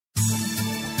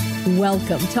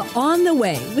Welcome to On the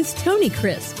Way with Tony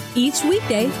Crisp. Each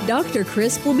weekday, Dr.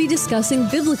 Crisp will be discussing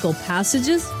biblical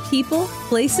passages, people,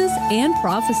 places, and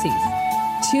prophecies.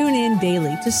 Tune in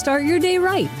daily to start your day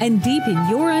right and deepen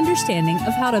your understanding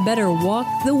of how to better walk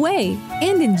the way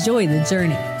and enjoy the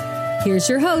journey. Here's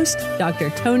your host, Dr.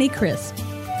 Tony Crisp.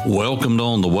 Welcome to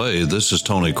On the Way. This is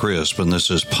Tony Crisp, and this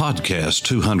is podcast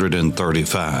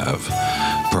 235.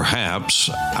 Perhaps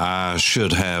I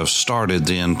should have started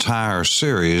the entire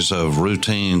series of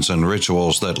routines and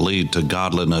rituals that lead to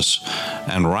godliness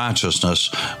and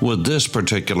righteousness with this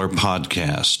particular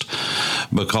podcast,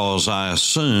 because I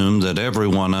assumed that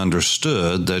everyone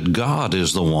understood that God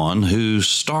is the one who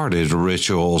started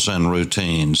rituals and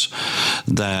routines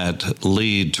that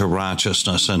lead to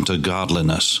righteousness and to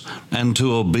godliness and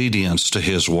to obedience to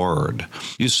His Word.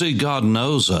 You see, God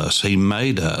knows us. He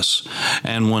made us.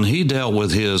 And when He dealt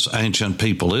with His ancient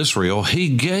people Israel,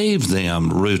 He gave them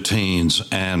routines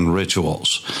and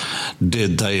rituals.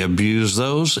 Did they abuse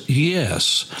those?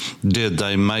 Yes. Did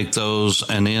they make those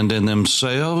an end in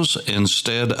themselves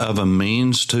instead of a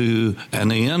means to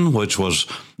an end, which was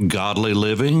godly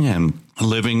living and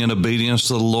living in obedience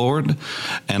to the Lord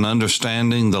and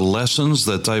understanding the lessons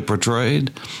that they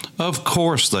portrayed? Of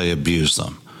course they abused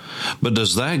them. But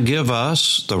does that give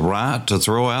us the right to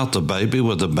throw out the baby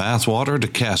with the bathwater, to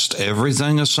cast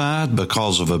everything aside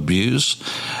because of abuse?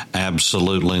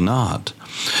 Absolutely not.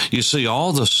 You see,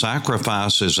 all the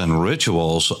sacrifices and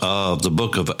rituals of the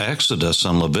book of Exodus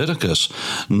and Leviticus,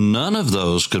 none of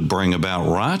those could bring about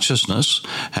righteousness.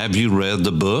 Have you read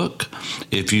the book?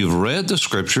 If you've read the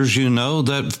scriptures, you know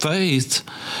that faith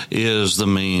is the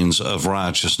means of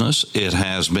righteousness. It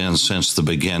has been since the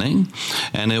beginning,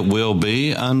 and it will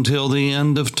be until the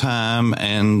end of time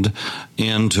and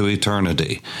into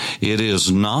eternity. It is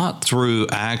not through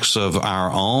acts of our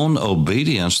own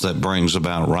obedience that brings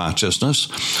about righteousness,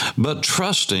 but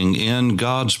trusting in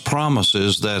God's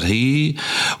promises that He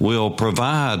will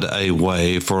provide a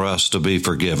way for us to be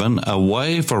forgiven, a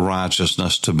way for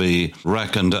righteousness to be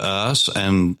reckoned to us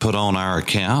and put on our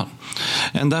account.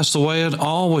 And that's the way it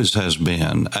always has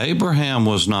been. Abraham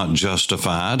was not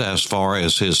justified as far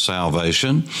as his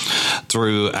salvation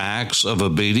through acts of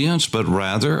obedience, but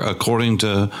rather, according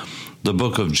to the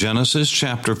book of Genesis,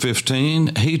 chapter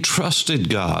 15, he trusted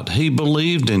God. He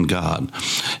believed in God.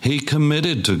 He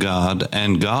committed to God,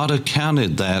 and God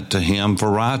accounted that to him for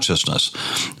righteousness.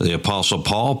 The Apostle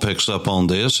Paul picks up on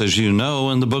this, as you know,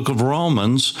 in the book of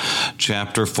Romans,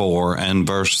 chapter 4 and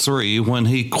verse 3, when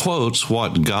he quotes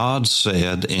what God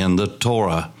said in the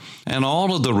Torah. And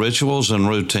all of the rituals and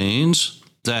routines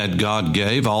that God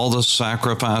gave, all the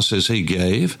sacrifices He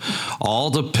gave,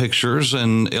 all the pictures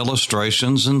and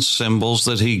illustrations and symbols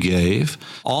that He gave,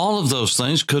 all of those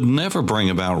things could never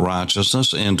bring about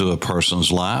righteousness into a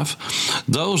person's life.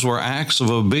 Those were acts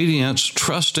of obedience,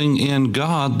 trusting in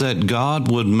God that God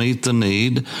would meet the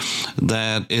need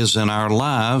that is in our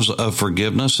lives of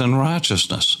forgiveness and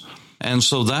righteousness. And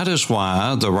so that is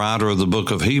why the writer of the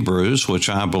book of Hebrews, which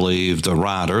I believe the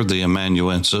writer, the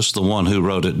amanuensis, the one who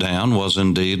wrote it down, was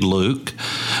indeed Luke,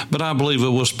 but I believe it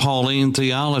was Pauline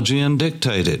theology and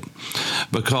dictated,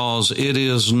 because it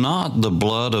is not the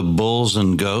blood of bulls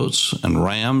and goats and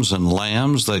rams and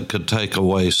lambs that could take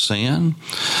away sin.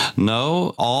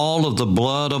 No, all of the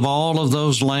blood of all of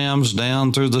those lambs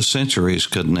down through the centuries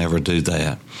could never do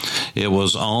that. It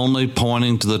was only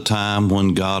pointing to the time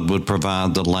when God would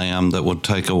provide the lamb that would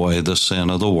take away the sin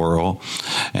of the world,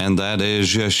 and that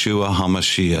is Yeshua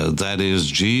HaMashiach. That is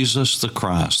Jesus the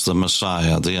Christ, the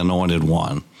Messiah, the Anointed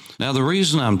One. Now, the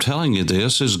reason I'm telling you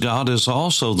this is God is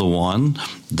also the one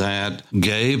that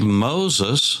gave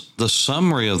Moses the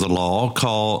summary of the law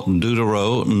called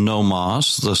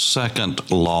Deuteronomos, the second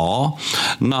law.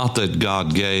 Not that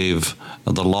God gave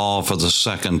the law for the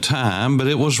second time, but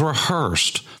it was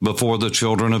rehearsed before the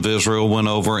children of Israel went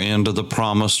over into the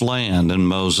promised land, and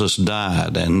Moses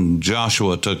died and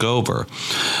Joshua took over.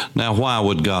 Now, why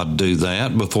would God do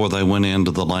that before they went into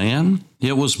the land?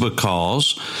 It was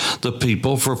because the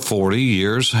people for 40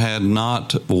 years had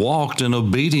not walked in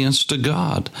obedience to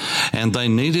God, and they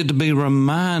needed to be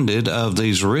reminded of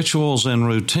these rituals and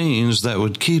routines that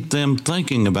would keep them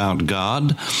thinking about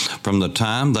God from the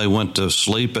time they went to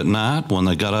sleep at night, when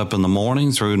they got up in the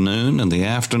morning, through noon and the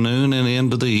afternoon and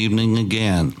into the evening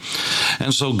again.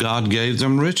 And so God gave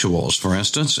them rituals. For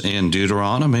instance, in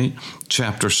Deuteronomy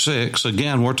chapter 6,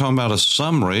 again, we're talking about a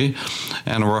summary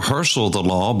and a rehearsal of the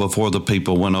law before the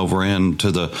people went over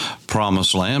into the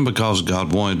promised land because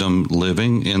God wanted them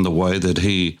living in the way that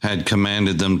he had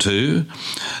commanded them to.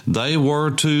 They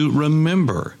were to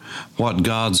remember what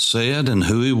God said and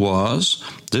who he was.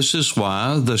 This is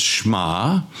why the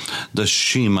Shema,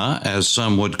 as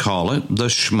some would call it, the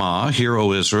Shema, Hear,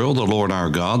 O Israel, the Lord our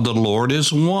God, the Lord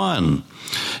is one.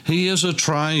 He is a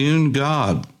triune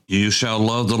God. You shall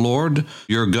love the Lord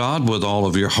your God with all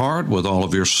of your heart, with all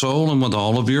of your soul, and with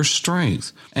all of your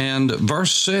strength. And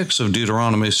verse 6 of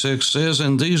Deuteronomy 6 says,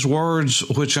 And these words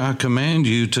which I command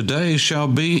you today shall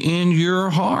be in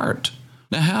your heart.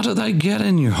 Now, how do they get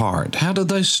in your heart? How do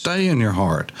they stay in your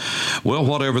heart? Well,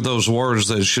 whatever those words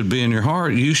that should be in your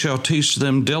heart, you shall teach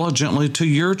them diligently to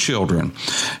your children.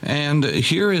 And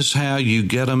here is how you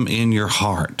get them in your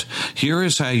heart. Here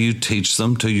is how you teach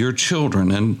them to your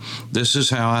children. And this is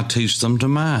how I teach them to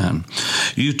mine.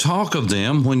 You talk of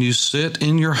them when you sit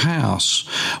in your house,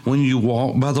 when you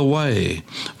walk by the way,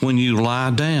 when you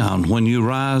lie down, when you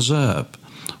rise up.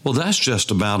 Well, that's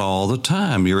just about all the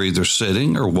time. You're either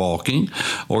sitting or walking,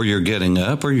 or you're getting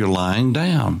up or you're lying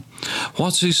down.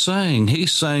 What's he saying?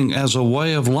 He's saying, as a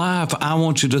way of life, I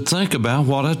want you to think about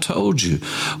what I told you.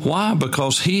 Why?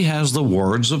 Because he has the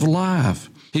words of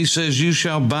life. He says, you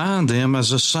shall bind them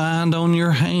as a sign on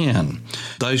your hand.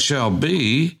 They shall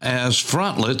be as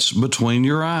frontlets between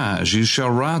your eyes. You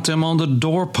shall write them on the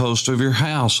doorpost of your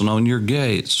house and on your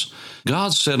gates.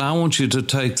 God said, I want you to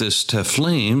take this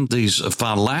tefillin, these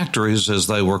phylacteries as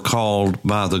they were called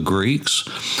by the Greeks.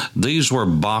 These were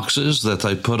boxes that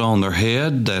they put on their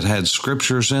head that had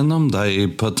scriptures in them. They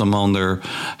put them on their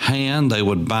hand. They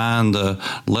would bind the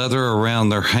leather around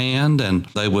their hand, and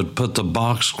they would put the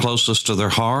box closest to their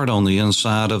heart on the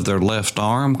inside of their left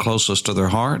arm, closest to their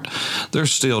heart. They're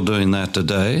still doing that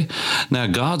today. Now,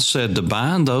 God said to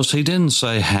bind those. He didn't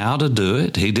say how to do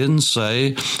it. He didn't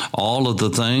say all of the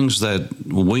things that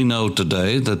we know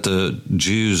today that the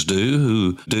Jews do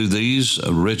who do these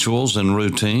rituals and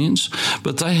routines,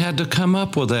 but they had to come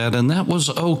up with that, and that was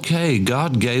okay.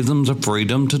 God gave them the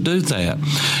freedom to do that.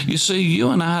 You see, you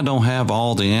and I don't have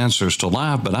all the answers to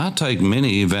life, but I take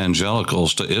many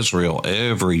evangelicals to Israel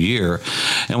every year,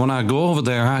 and when I go over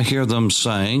there, I hear them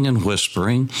saying and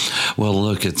whispering, well,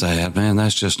 look at that, man,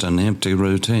 that's just an empty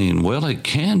routine. Well, it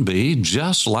can be,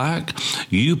 just like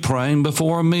you praying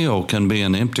before a meal can be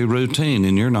an empty routine,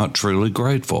 and you're not truly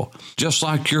grateful. Just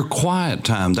like your quiet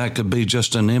time, that could be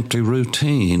just an empty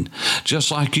routine. Just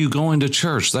like you going to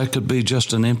church, that could be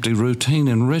just an empty routine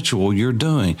and ritual you're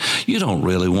doing. You don't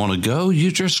really want to go. You're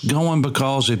just going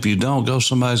because if you don't go,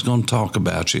 somebody's going to talk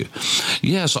about you.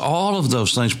 Yes, all of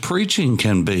those things. Preaching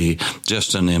can be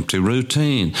just an empty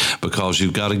routine because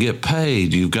you've got to get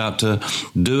paid. You've got to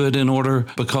do it in order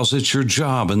because it's your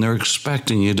job and they're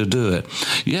expecting you to do it.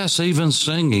 Yes, even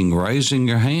singing, raising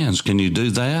your hands. Can you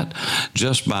do that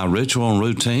just by ritual and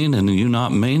routine and you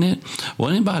not mean it? Well,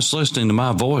 anybody that's listening to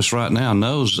my voice right now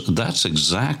knows that's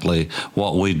exactly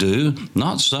what we do.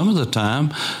 Not some of the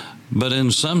time, but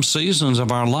in some seasons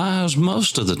of our lives,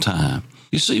 most of the time.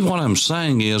 You see, what I'm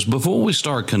saying is, before we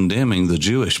start condemning the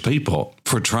Jewish people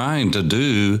for trying to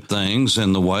do things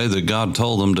in the way that God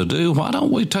told them to do, why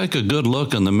don't we take a good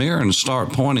look in the mirror and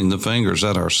start pointing the fingers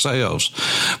at ourselves?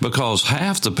 Because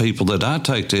half the people that I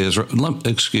take to Israel,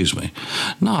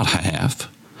 not half,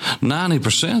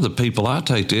 90% of the people I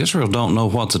take to Israel don't know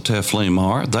what the Tefillin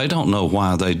are. They don't know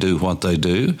why they do what they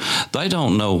do. They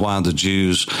don't know why the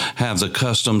Jews have the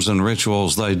customs and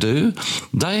rituals they do.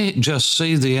 They just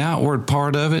see the outward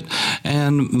part of it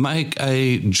and make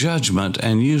a judgment,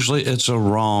 and usually it's a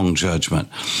wrong judgment.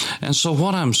 And so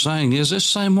what I'm saying is it's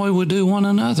the same way we do one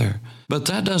another. But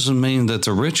that doesn't mean that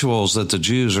the rituals that the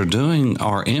Jews are doing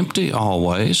are empty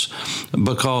always,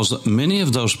 because many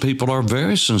of those people are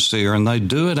very sincere and they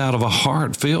do it out of a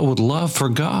heart filled with love for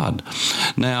God.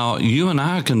 Now, you and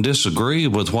I can disagree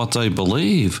with what they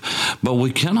believe, but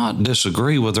we cannot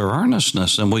disagree with their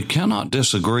earnestness and we cannot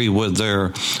disagree with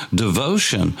their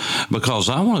devotion, because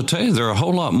I want to tell you they're a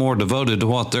whole lot more devoted to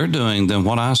what they're doing than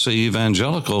what I see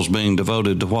evangelicals being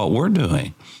devoted to what we're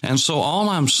doing. And so all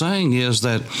I'm saying is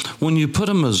that when you put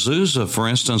a mezuzah, for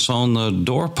instance, on the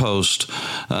doorpost,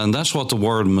 and that's what the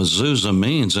word mezuzah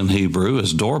means in Hebrew,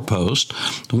 is doorpost.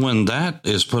 When that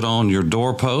is put on your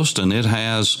doorpost and it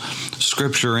has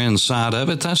scripture inside of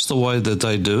it, that's the way that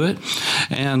they do it.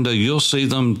 And you'll see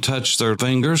them touch their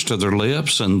fingers to their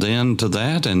lips and then to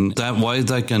that, and that way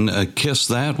they can kiss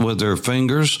that with their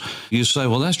fingers. You say,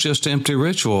 well, that's just empty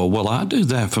ritual. Well, I do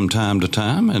that from time to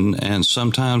time, and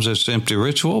sometimes it's empty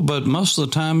ritual, but most of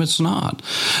the time it's not,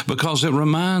 because it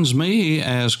reminds me,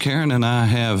 as Karen and I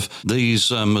have these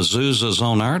mezuzahs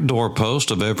on our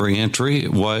doorpost of every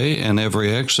entryway and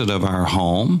every exit of our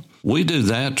home, We do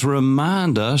that to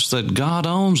remind us that God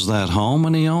owns that home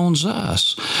and He owns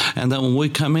us. And that when we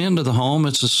come into the home,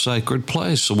 it's a sacred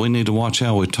place. So we need to watch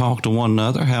how we talk to one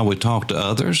another, how we talk to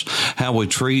others, how we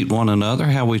treat one another,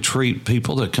 how we treat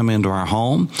people that come into our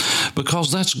home,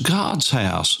 because that's God's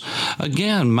house.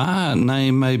 Again, my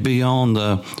name may be on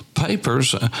the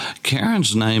papers,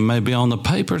 Karen's name may be on the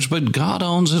papers, but God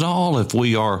owns it all. If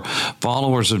we are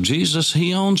followers of Jesus,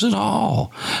 He owns it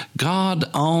all. God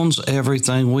owns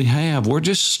everything we have. We're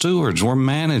just stewards. We're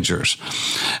managers.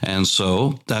 And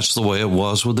so that's the way it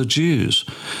was with the Jews.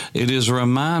 It is a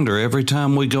reminder every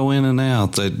time we go in and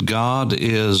out that God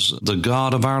is the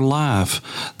God of our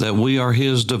life, that we are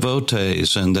His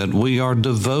devotees and that we are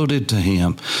devoted to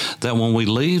Him, that when we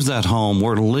leave that home,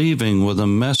 we're leaving with a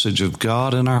message of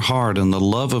God in our heart and the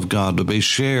love of God to be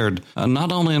shared,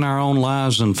 not only in our own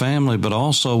lives and family, but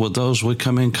also with those we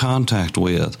come in contact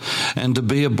with, and to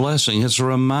be a blessing. It's a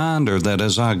reminder that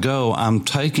as I go, I'm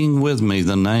taking with me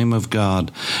the name of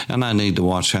God, and I need to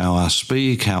watch how I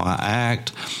speak, how I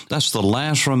act. That's the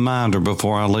last reminder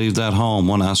before I leave that home,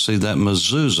 when I see that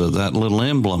mezuzah, that little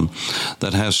emblem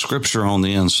that has Scripture on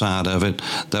the inside of it,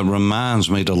 that reminds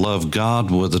me to love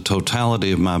God with the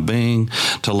totality of my being,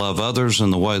 to love others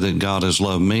in the way that God has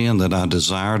loved me and that I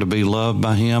desire to be loved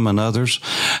by Him and others,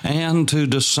 and to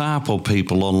disciple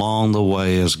people along the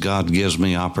way as God gives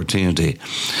me opportunity.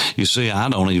 You see, I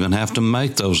don't even have to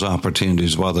make those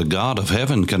opportunities. While the God of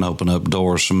heaven can open up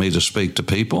doors for me to speak to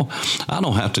people, I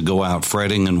don't have to go out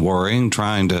fretting and worrying,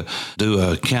 trying to do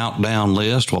a countdown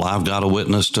list. Well, I've got to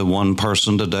witness to one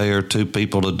person today or two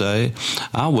people today.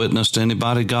 I witness to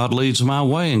anybody God leads my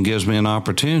way and gives me an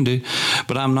opportunity,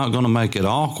 but I'm not going to make it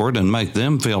awkward and make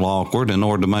them feel awkward in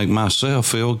order to make myself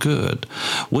feel good.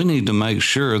 We need to make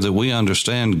sure that we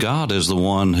understand God is the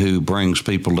one who brings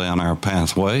people down our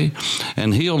pathway,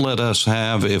 and He'll let us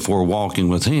have, if we're walking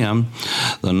with Him,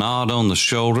 the nod on the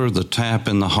shoulder, the tap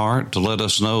in the heart to let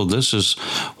us know this is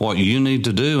what you need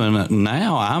to do. And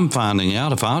now I'm finding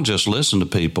out if I'll just listen to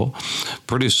people,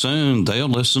 pretty soon they'll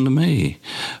listen to me.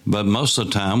 But most of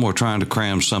the time we're trying to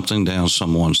cram something down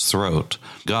someone's throat.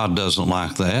 God doesn't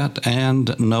like that,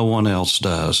 and no one else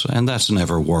does. And that's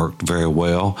never worked very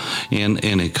well in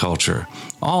any culture.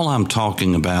 All I'm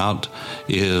talking about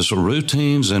is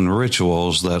routines and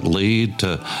rituals that lead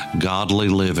to godly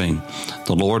living.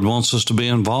 The Lord wants us to be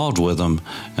involved with them,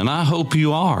 and I hope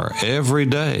you are every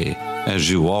day as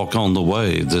you walk on the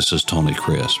way. This is Tony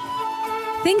Crisp.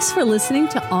 Thanks for listening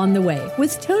to On the Way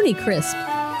with Tony Crisp.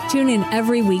 Tune in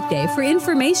every weekday for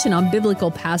information on biblical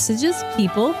passages,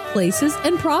 people, places,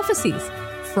 and prophecies.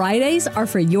 Fridays are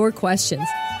for your questions.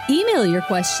 Email your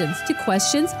questions to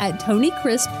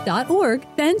questions@tonycrisp.org.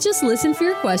 Then just listen for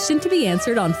your question to be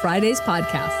answered on Friday's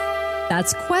podcast.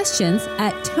 That's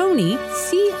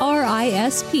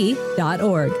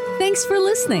questions@tonycrisp.org. Thanks for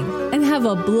listening, and have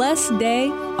a blessed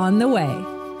day on the way.